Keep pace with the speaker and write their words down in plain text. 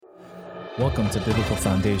Welcome to Biblical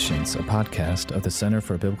Foundations, a podcast of the Center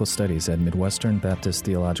for Biblical Studies at Midwestern Baptist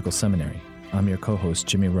Theological Seminary. I'm your co-host,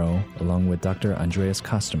 Jimmy Rowe, along with Dr. Andreas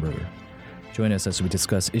Kostenberger. Join us as we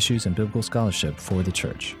discuss issues in biblical scholarship for the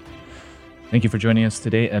church. Thank you for joining us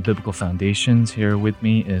today at Biblical Foundations. Here with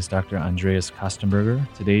me is Dr. Andreas Kostenberger.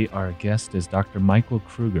 Today, our guest is Dr. Michael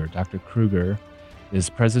Kruger. Dr. Kruger is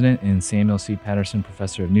president and Samuel C. Patterson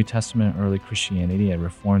Professor of New Testament and Early Christianity at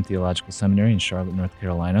Reformed Theological Seminary in Charlotte, North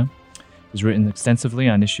Carolina. He's written extensively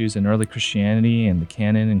on issues in early Christianity and the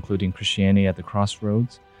canon, including Christianity at the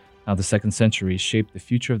Crossroads, How the Second Century Shaped the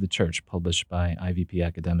Future of the Church, published by IVP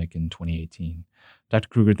Academic in 2018. Dr.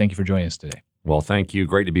 Kruger, thank you for joining us today. Well, thank you.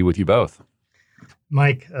 Great to be with you both.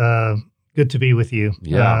 Mike, good to be with you.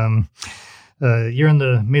 Yeah. You're on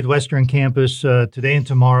the Midwestern campus today and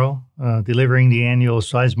tomorrow, delivering the annual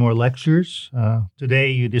Sizemore Lectures.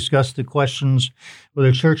 Today, you discuss the questions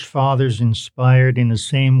whether church fathers inspired in the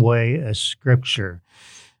same way as Scripture.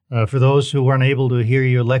 For those who weren't able to hear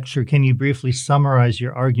your lecture, can you briefly summarize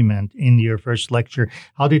your argument in your first lecture?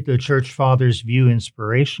 How did the church fathers view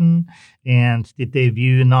inspiration, and did they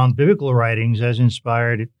view non-biblical writings as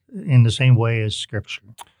inspired in the same way as Scripture?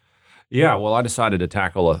 Yeah, well, I decided to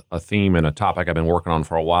tackle a theme and a topic I've been working on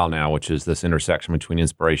for a while now, which is this intersection between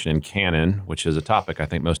inspiration and canon, which is a topic I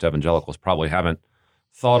think most evangelicals probably haven't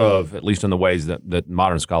thought of, at least in the ways that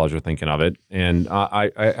modern scholars are thinking of it. And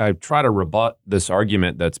I try to rebut this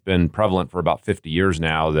argument that's been prevalent for about 50 years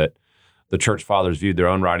now, that the church fathers viewed their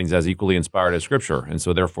own writings as equally inspired as Scripture. And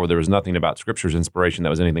so therefore, there was nothing about Scripture's inspiration that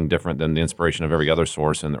was anything different than the inspiration of every other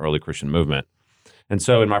source in the early Christian movement. And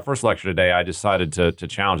so in my first lecture today, I decided to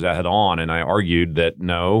challenge that head on, and I argued that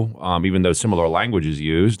no, even though similar language is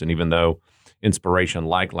used, and even though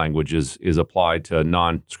inspiration-like language is applied to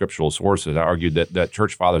non-scriptural sources, I argued that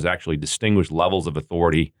church fathers actually distinguish levels of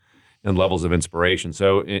authority and levels of inspiration.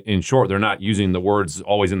 So in short, they're not using the words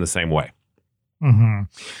always in the same way. Mm-hmm.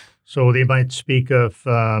 So they might speak of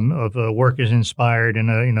a work as inspired in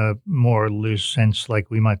a more loose sense, like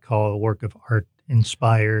we might call a work of art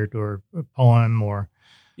inspired, or a poem, or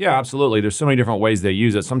yeah, absolutely. There's so many different ways they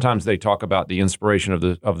use it. Sometimes they talk about the inspiration of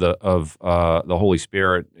the Holy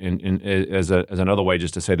Spirit as another way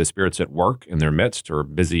just to say the Spirit's at work in their midst or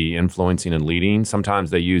busy influencing and leading. Sometimes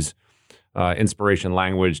they use inspiration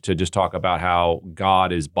language to just talk about how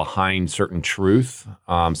God is behind certain truth,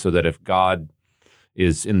 so that if God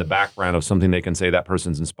is in the background of something, they can say that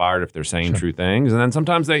person's inspired if they're saying true things. And then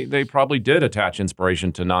sometimes they probably did attach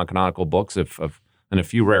inspiration to non-canonical books. If in a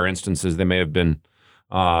few rare instances, they may have been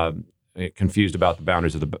confused about the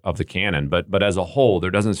boundaries of the canon. But as a whole, there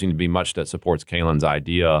doesn't seem to be much that supports Kalin's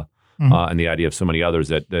idea and the idea of so many others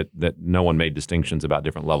that no one made distinctions about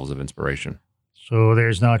different levels of inspiration. So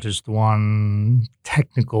there's not just one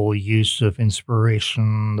technical use of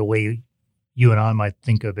inspiration, the way you and I might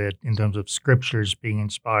think of it in terms of scriptures being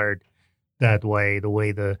inspired that way, the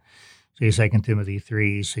way the, say, 2 Timothy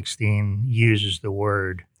 3:16 uses the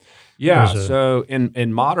word. Yeah, so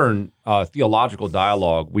in modern theological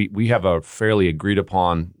dialogue, we have a fairly agreed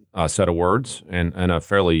upon set of words and a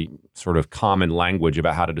fairly sort of common language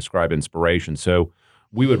about how to describe inspiration. So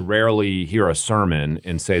we would rarely hear a sermon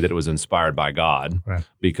and say that it was inspired by God, right,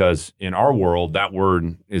 because in our world, that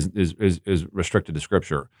word is restricted to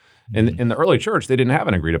Scripture. And in the early church, they didn't have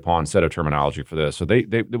an agreed upon set of terminology for this. So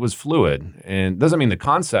it was fluid. And doesn't mean the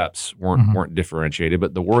concepts weren't differentiated,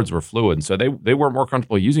 but the words were fluid. And so they were more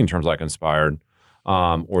comfortable using terms like inspired,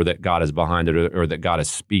 or that God is behind it, or that God is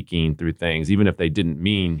speaking through things, even if they didn't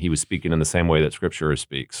mean he was speaking in the same way that Scripture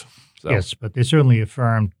speaks. So. Yes, but they certainly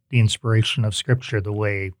affirmed the inspiration of Scripture the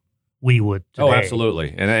way we would today. Oh,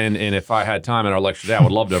 absolutely. And if I had time in our lecture today, I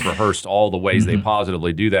would love to have rehearsed all the ways they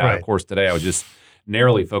positively do that. Right. Of course, today I was just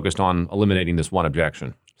narrowly focused on eliminating this one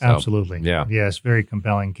objection. So, absolutely. Yeah. Yes, very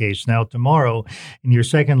compelling case. Now, tomorrow, in your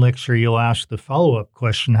second lecture, you'll ask the follow-up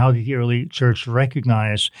question: how did the early church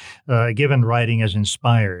recognize a given writing as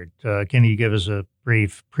inspired? Can you give us a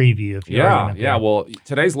brief preview of your argument there? Yeah. Well,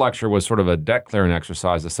 today's lecture was sort of a deck-clearing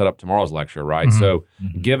exercise to set up tomorrow's lecture, right? Mm-hmm. So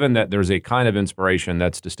given that there's a kind of inspiration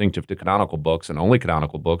that's distinctive to canonical books and only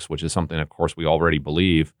canonical books, which is something, of course, we already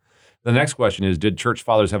believe, the next question is, did church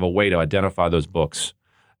fathers have a way to identify those books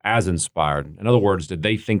as inspired? In other words, did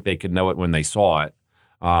they think they could know it when they saw it?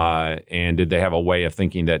 And did they have a way of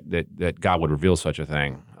thinking that God would reveal such a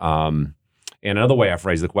thing? And another way I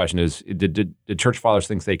phrase the question is, did church fathers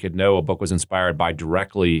think they could know a book was inspired by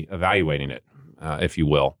directly evaluating it, if you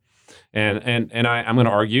will? And I'm going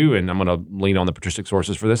to argue, and I'm going to lean on the patristic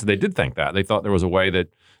sources for this, they did think that. They thought there was a way that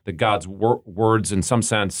God's words, in some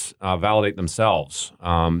sense, validate themselves,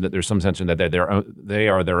 that there's some sense in that they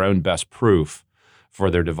are their own best proof for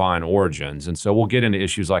their divine origins. And so we'll get into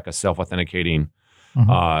issues like a self-authenticating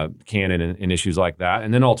canon and issues like that.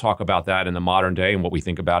 And then I'll talk about that in the modern day and what we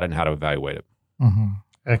think about it and how to evaluate it.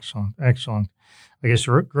 Excellent. I guess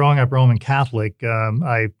growing up Roman Catholic,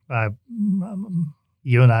 you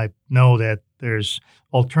and I know that there's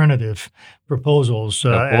alternative proposals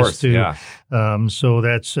so that's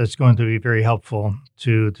going to be very helpful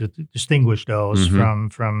to distinguish those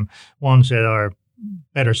from ones that are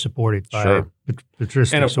better supported by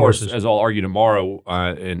patristic and of sources. Course, as I'll argue tomorrow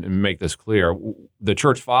and make this clear, the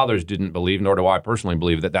church fathers didn't believe, nor do I personally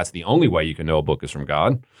believe, that that's the only way you can know a book is from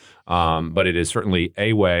God. But it is certainly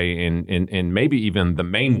a way and maybe even the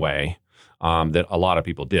main way that a lot of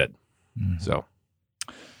people did. So,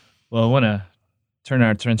 well, I want to turn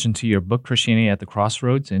our attention to your book, Christianity at the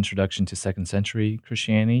Crossroads, Introduction to Second Century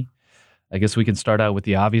Christianity. I guess we can start out with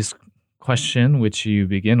the obvious question, which you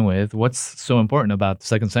begin with. What's so important about the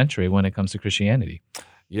second century when it comes to Christianity?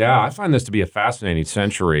 Yeah, I find this to be a fascinating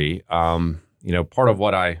century. Part of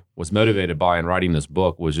what I was motivated by in writing this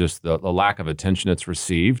book was just the lack of attention it's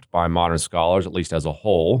received by modern scholars, at least as a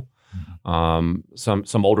whole. Some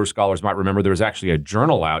older scholars might remember there was actually a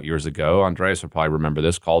journal out years ago, Andreas would probably remember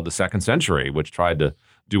this, called The Second Century, which tried to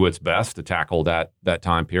do its best to tackle that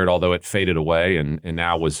time period, although it faded away and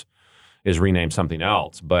now is renamed something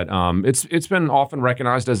else. But it's been often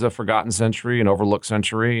recognized as a forgotten century, an overlooked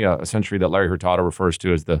century, a century that Larry Hurtado refers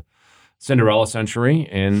to as the Cinderella century.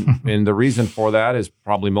 And the reason for that is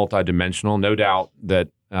probably multidimensional. No doubt that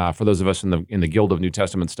for those of us in the Guild of New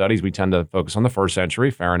Testament Studies, we tend to focus on the first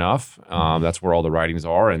century. Fair enough. That's where all the writings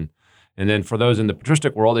are. And then for those in the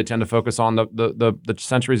patristic world, they tend to focus on the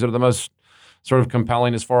centuries that are the most sort of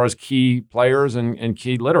compelling as far as key players and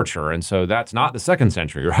key literature. And so that's not the second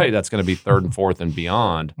century, right? That's going to be third and fourth and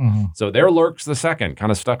beyond. So there lurks the second,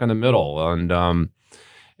 kind of stuck in the middle. And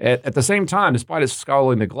at the same time, despite its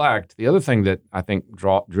scholarly neglect, the other thing that I think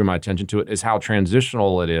drew my attention to it is how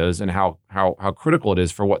transitional it is and how critical it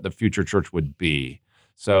is for what the future church would be.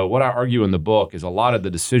 So what I argue in the book is a lot of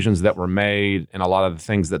the decisions that were made and a lot of the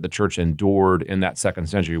things that the church endured in that second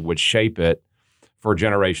century would shape it for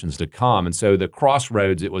generations to come. And so the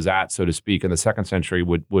crossroads it was at, so to speak, in the second century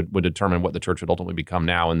would determine what the church would ultimately become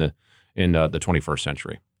now in the 21st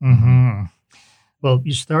century. Well,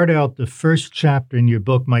 you start out the first chapter in your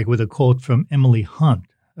book, Mike, with a quote from Emily Hunt.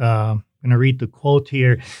 I'm going to read the quote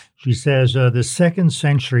here. She says, the second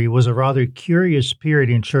century was a rather curious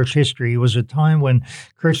period in church history. It was a time when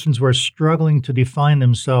Christians were struggling to define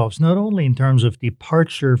themselves, not only in terms of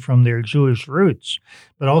departure from their Jewish roots,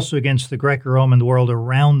 but also against the Greco-Roman world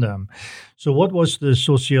around them. So what was the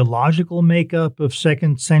sociological makeup of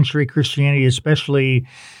second century Christianity, especially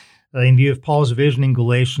in view of Paul's vision in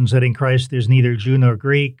Galatians that in Christ there's neither Jew nor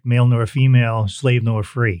Greek, male nor female, slave nor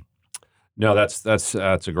free? No, that's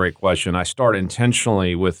a great question. I start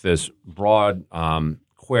intentionally with this broad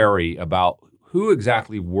query about who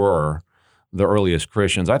exactly were the earliest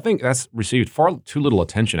Christians. I think that's received far too little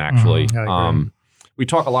attention, actually. We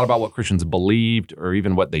talk a lot about what Christians believed or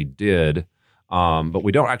even what they did, but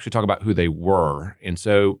we don't actually talk about who they were. And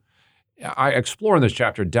so I explore in this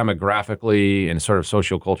chapter demographically and sort of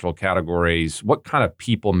sociocultural categories, what kind of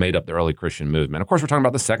people made up the early Christian movement. Of course, we're talking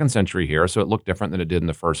about the second century here, so it looked different than it did in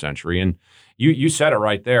the first century. And you said it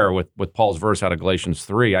right there with Paul's verse out of Galatians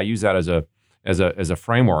 3. I use that as a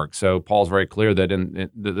framework. So Paul's very clear that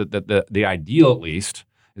in the ideal, at least,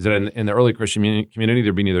 is that in the early Christian community,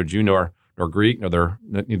 there'd be neither Jew nor Greek, neither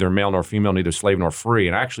male nor female, neither slave nor free.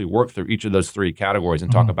 And I actually work through each of those three categories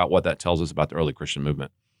and talk about what that tells us about the early Christian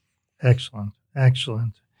movement. Excellent.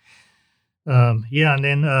 And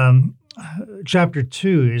then chapter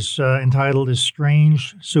 2 is entitled A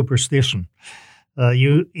Strange Superstition.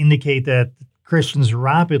 You indicate that Christians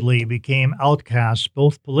rapidly became outcasts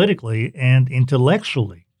both politically and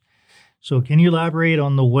intellectually. So can you elaborate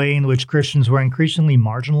on the way in which Christians were increasingly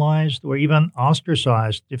marginalized or even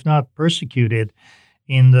ostracized, if not persecuted,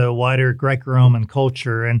 in the wider Greco-Roman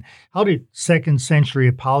culture? And how did second century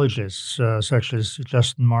apologists such as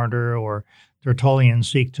Justin Martyr or Tertullian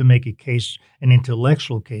seek to make an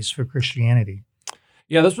intellectual case for Christianity?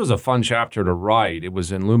 Yeah, this was a fun chapter to write. It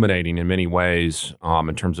was illuminating in many ways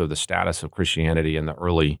in terms of the status of Christianity in the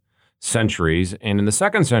early centuries. And in the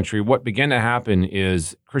second century, what began to happen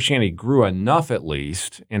is Christianity grew enough, at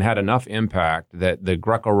least, and had enough impact that the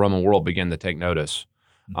Greco-Roman world began to take notice.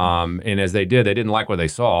 And as they did, they didn't like what they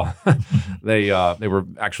saw. They were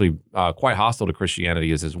actually quite hostile to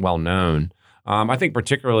Christianity, as is well known. I think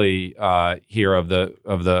particularly here of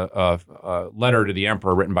the letter to the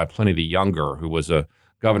emperor written by Pliny the Younger, who was a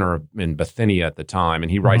governor in Bithynia at the time,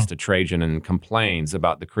 and he writes to Trajan and complains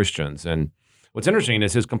about the Christians. And what's interesting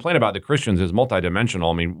is his complaint about the Christians is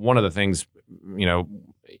multidimensional. I mean, one of the things,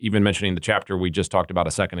 even mentioning the chapter we just talked about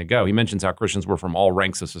a second ago, he mentions how Christians were from all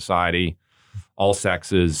ranks of society, all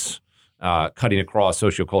sexes, cutting across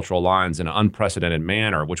sociocultural lines in an unprecedented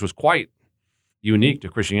manner, which was quite unique to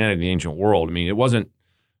Christianity in the ancient world. I mean, it wasn't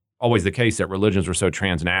always the case that religions were so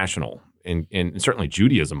transnational, and certainly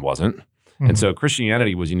Judaism wasn't. Mm-hmm. And so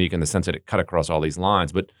Christianity was unique in the sense that it cut across all these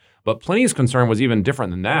lines. But Pliny's concern was even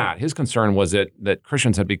different than that. His concern was that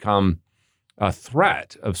Christians had become a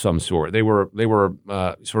threat of some sort. They were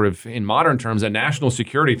sort of, in modern terms, a national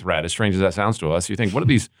security threat, as strange as that sounds to us. You think, what are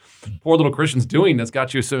these poor little Christians doing that's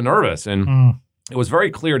got you so nervous? And it was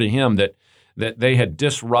very clear to him that they had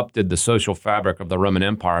disrupted the social fabric of the Roman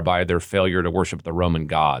Empire by their failure to worship the Roman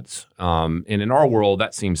gods. And in our world,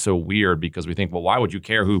 that seems so weird because we think, well, why would you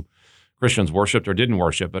care who Christians worshipped or didn't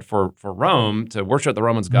worship? But for Rome, to worship the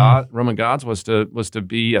Roman gods was to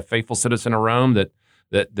be a faithful citizen of Rome that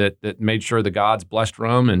made sure the gods blessed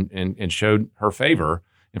Rome and showed her favor.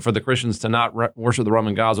 And for the Christians to not worship the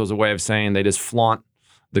Roman gods was a way of saying they just flaunt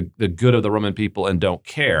the good of the Roman people and don't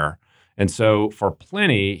care. And so for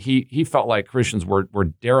Pliny, he felt like Christians were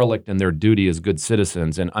derelict in their duty as good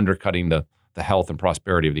citizens and undercutting the health and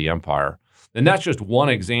prosperity of the empire. And that's just one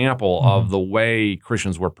example of the way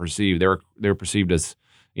Christians were perceived. They were perceived as,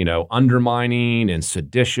 undermining and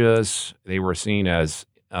seditious. They were seen as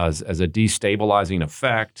a destabilizing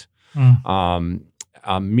effect,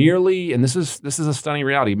 merely, and this is a stunning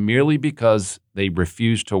reality, merely because they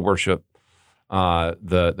refused to worship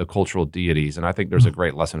the cultural deities. And I think there's a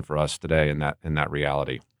great lesson for us today in that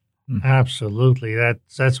reality. Absolutely,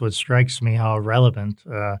 that's what strikes me, how relevant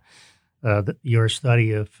your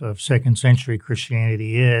study of second century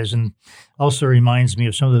Christianity is, and also reminds me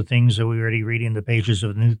of some of the things that we already read in the pages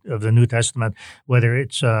of the New Testament, whether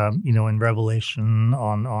it's in Revelation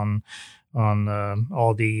on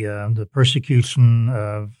all the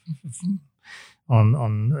persecution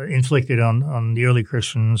inflicted on the early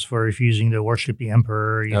Christians for refusing to worship the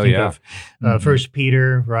emperor. You think of First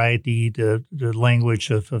Peter, right? The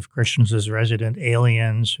language of Christians as resident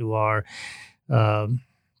aliens who are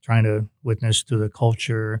trying to witness to the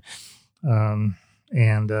culture, and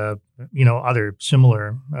other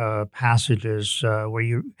similar passages where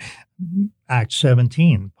you Acts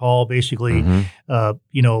 17, Paul basically,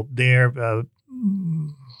 they're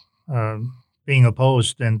being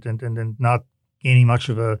opposed and not gaining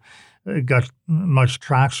got much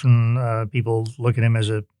traction. People look at him as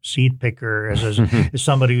a seed picker, as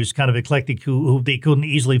somebody who's kind of eclectic, who they couldn't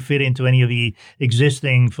easily fit into any of the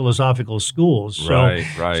existing philosophical schools. So,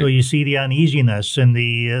 right. So you see the uneasiness and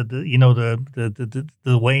the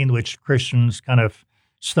way in which Christians kind of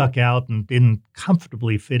stuck out and didn't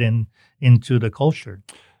comfortably fit into the culture.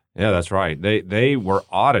 Yeah, that's right. They were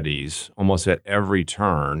oddities almost at every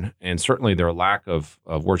turn, and certainly their lack of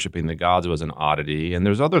worshiping the gods was an oddity. And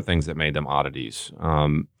there's other things that made them oddities.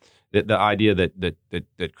 The idea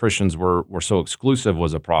that Christians were so exclusive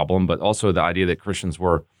was a problem, but also the idea that Christians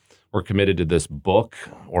were committed to this book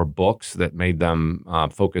or books that made them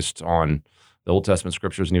focused on the Old Testament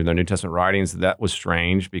scriptures and even their New Testament writings. That was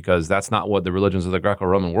strange because that's not what the religions of the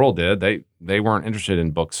Greco-Roman world did. They weren't interested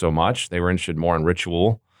in books so much. They were interested more in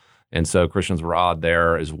ritual. And so Christians were odd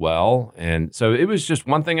there as well. And so it was just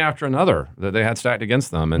one thing after another that they had stacked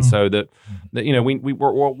against them. And so we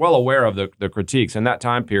were well aware of the critiques. In that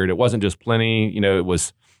time period, it wasn't just Pliny. It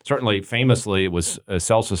was certainly famously, it was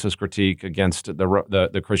Celsus's critique against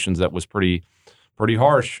the Christians that was pretty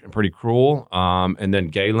harsh and pretty cruel. And then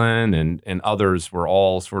Galen and others were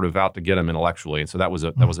all sort of out to get him intellectually. And so that was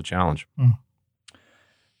a challenge.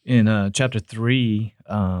 In chapter 3,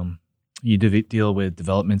 you deal with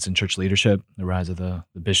developments in church leadership, the rise of the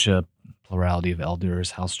bishop, plurality of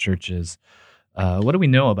elders, house churches. What do we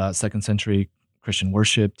know about second century Christian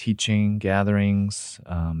worship, teaching, gatherings,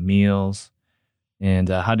 meals, and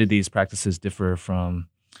how did these practices differ from,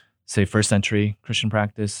 say, first century Christian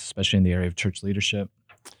practice, especially in the area of church leadership?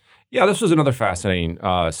 Yeah, this was another fascinating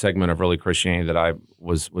segment of early Christianity that I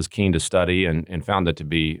was keen to study and found it to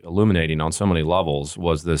be illuminating on so many levels.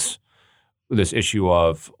 Was this issue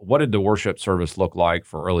of what did the worship service look like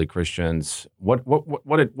for early Christians? What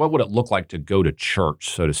would it look like to go to church,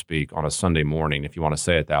 so to speak, on a Sunday morning, if you want to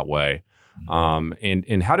say it that way?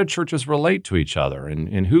 And how did churches relate to each other,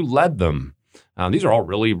 and who led them? These are all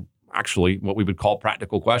really actually what we would call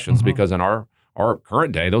practical questions, because in our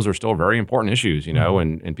current day, those are still very important issues,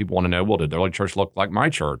 and people want to know, well, did the early church look like my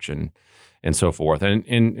church? And so forth.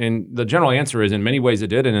 And the general answer is in many ways it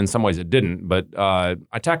did, and in some ways it didn't. But I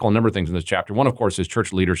tackle a number of things in this chapter. One, of course, is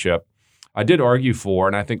church leadership. I did argue for,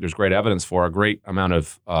 and I think there's great evidence for, a great amount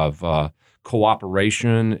of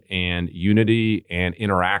cooperation and unity and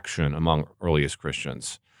interaction among earliest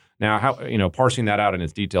Christians. Now, parsing that out in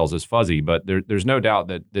its details is fuzzy, but there's no doubt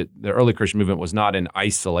that the early Christian movement was not in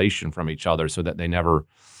isolation from each other, so that they never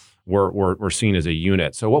were seen as a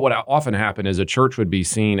unit. So what would often happen is a church would be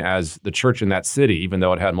seen as the church in that city, even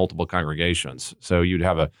though it had multiple congregations. So you'd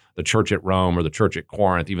have the church at Rome or the church at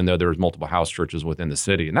Corinth, even though there was multiple house churches within the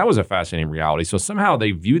city. And that was a fascinating reality. So somehow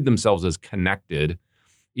they viewed themselves as connected,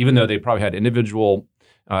 even though they probably had individual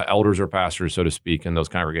elders or pastors, so to speak, in those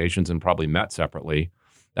congregations and probably met separately.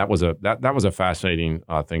 That was a fascinating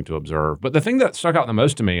thing to observe. But the thing that stuck out the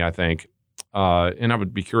most to me, I think, and I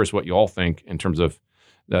would be curious what you all think in terms of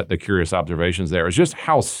the curious observations there, is just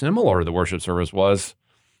how similar the worship service was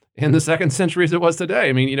in the second century as it was today.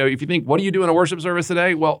 I mean, if you think, what do you do in a worship service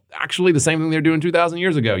today? Well, actually, the same thing they're doing 2,000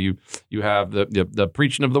 years ago. You have the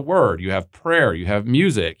preaching of the word, you have prayer, you have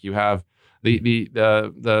music, you have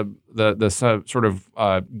the sort of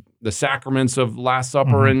the sacraments of Last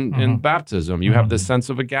Supper and baptism. You have this sense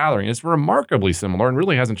of a gathering. It's remarkably similar and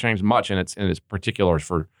really hasn't changed much in its particulars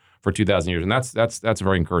for 2,000 years, and that's a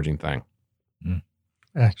very encouraging thing.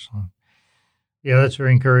 Excellent. Yeah, that's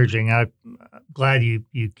very encouraging. I'm glad you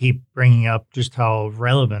keep bringing up just how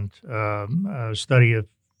relevant a study of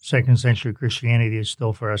second century Christianity is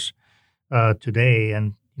still for us today.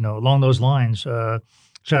 And along those lines,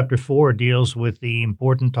 chapter 4 deals with the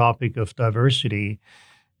important topic of diversity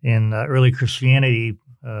in early Christianity.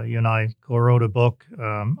 You and I co-wrote a book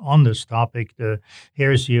on this topic, The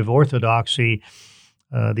Heresy of Orthodoxy.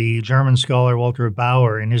 The German scholar Walter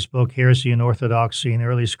Bauer, in his book, Heresy and Orthodoxy in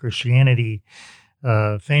Earliest Christianity,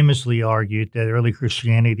 famously argued that early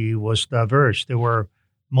Christianity was diverse. There were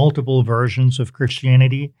multiple versions of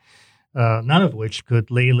Christianity, none of which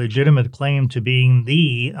could lay legitimate claim to being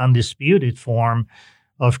the undisputed form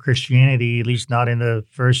of Christianity, at least not in the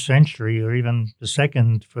first century or even the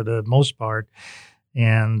second for the most part.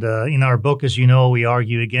 And in our book, as you know, we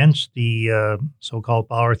argue against the so-called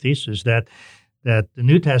Bauer thesis that the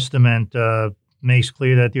New Testament makes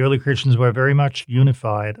clear that the early Christians were very much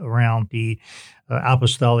unified around the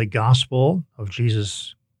apostolic gospel of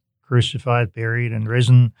Jesus crucified, buried, and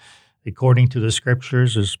risen according to the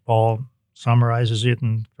scriptures, as Paul summarizes it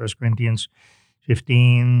in 1 Corinthians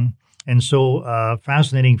 15. And so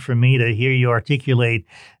fascinating for me to hear you articulate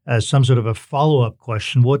some sort of a follow-up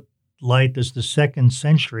question. What light does the second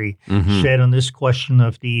century shed on this question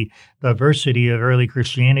of the diversity of early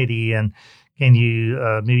Christianity? And can you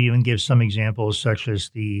maybe even give some examples, such as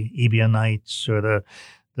the Ebionites or the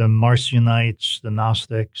Marcionites, the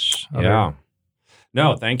Gnostics? Yeah.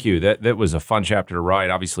 No, thank you. That was a fun chapter to write.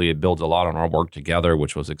 Obviously, it builds a lot on our work together,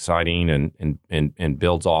 which was exciting, and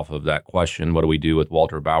builds off of that question: what do we do with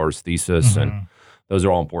Walter Bauer's thesis? And those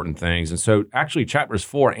are all important things. And so, actually, chapters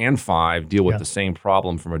 4 and 5 deal with the same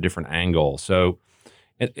problem from a different angle. So,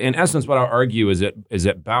 in essence, what I argue is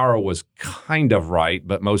that Bauer was kind of right,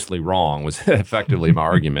 but mostly wrong, was effectively my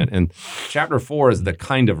argument. And chapter 4 is the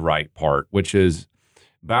kind of right part, which is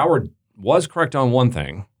Bauer was correct on one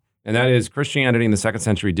thing, and that is Christianity in the second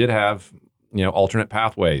century did have, alternate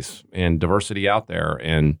pathways and diversity out there,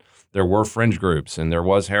 and there were fringe groups, and there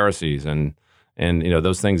was heresies, and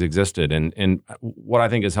those things existed. And what I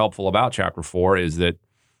think is helpful about chapter 4 is that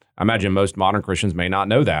I imagine most modern Christians may not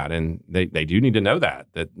know that, and they do need to know that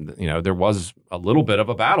there was a little bit of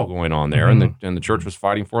a battle going on there, and the church was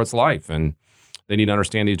fighting for its life, and they need to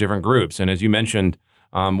understand these different groups. And as you mentioned,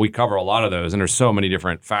 we cover a lot of those, and there's so many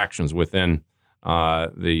different factions within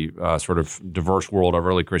the sort of diverse world of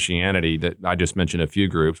early Christianity that I just mentioned a few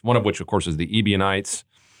groups, one of which, of course, is the Ebionites.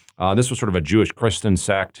 This was sort of a Jewish Christian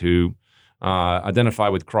sect who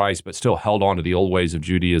identified with Christ but still held on to the old ways of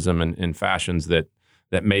Judaism and fashions that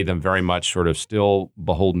made them very much sort of still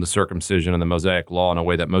beholden to circumcision and the Mosaic law in a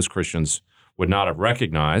way that most Christians would not have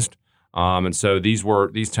recognized. And so these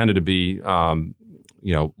tended to be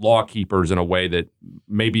law keepers in a way that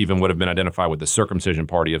maybe even would have been identified with the circumcision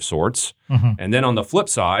party of sorts. And then on the flip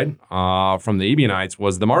side, from the Ebionites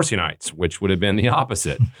was the Marcionites, which would have been the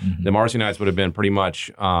opposite. The Marcionites would have been pretty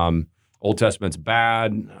much Old Testament's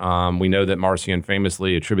bad. We know that Marcion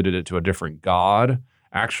famously attributed it to a different God,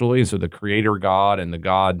 actually. So the creator God and the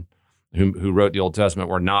God who wrote the Old Testament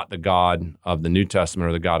were not the God of the New Testament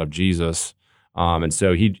or the God of Jesus. And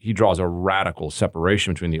so he draws a radical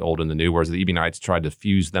separation between the old and the new, whereas the Ebionites tried to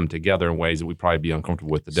fuse them together in ways that we'd probably be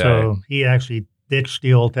uncomfortable with today. So he actually ditched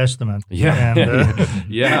the Old Testament. Yeah,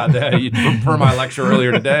 and, per my lecture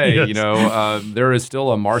earlier today, there is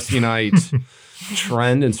still a Marcionite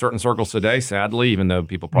trend in certain circles today, sadly, even though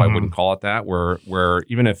people probably wouldn't call it that, where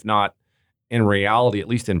even if not in reality, at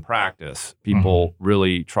least in practice, people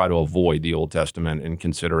really try to avoid the Old Testament and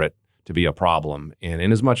consider it to be a problem. And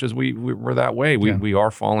in as much as we're that way, we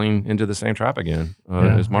are falling into the same trap again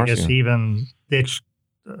as Marcion. I guess even ditch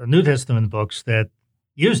New Testament books that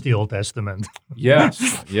use the Old Testament.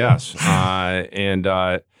 Yes.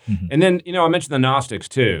 And then, I mentioned the Gnostics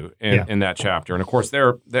too in that chapter. And of course,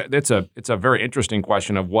 it's a very interesting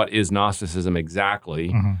question of what is Gnosticism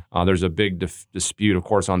exactly. There's a big dispute, of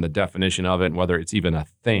course, on the definition of it and whether it's even a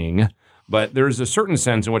thing. But there's a certain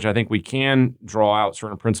sense in which I think we can draw out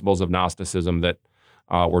certain principles of Gnosticism that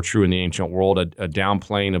were true in the ancient world, a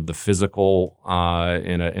downplaying of the physical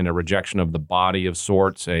in a rejection of the body of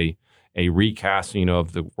sorts, a recasting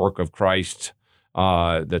of the work of Christ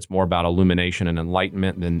that's more about illumination and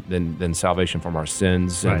enlightenment than salvation from our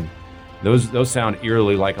sins. Right. And those sound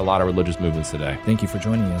eerily like a lot of religious movements today. Thank you for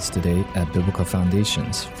joining us today at Biblical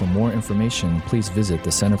Foundations. For more information, please visit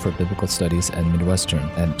the Center for Biblical Studies at Midwestern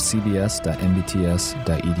at cbs.mbts.edu.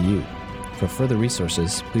 For further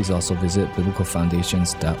resources, please also visit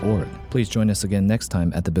biblicalfoundations.org. Please join us again next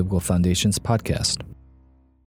time at the Biblical Foundations podcast.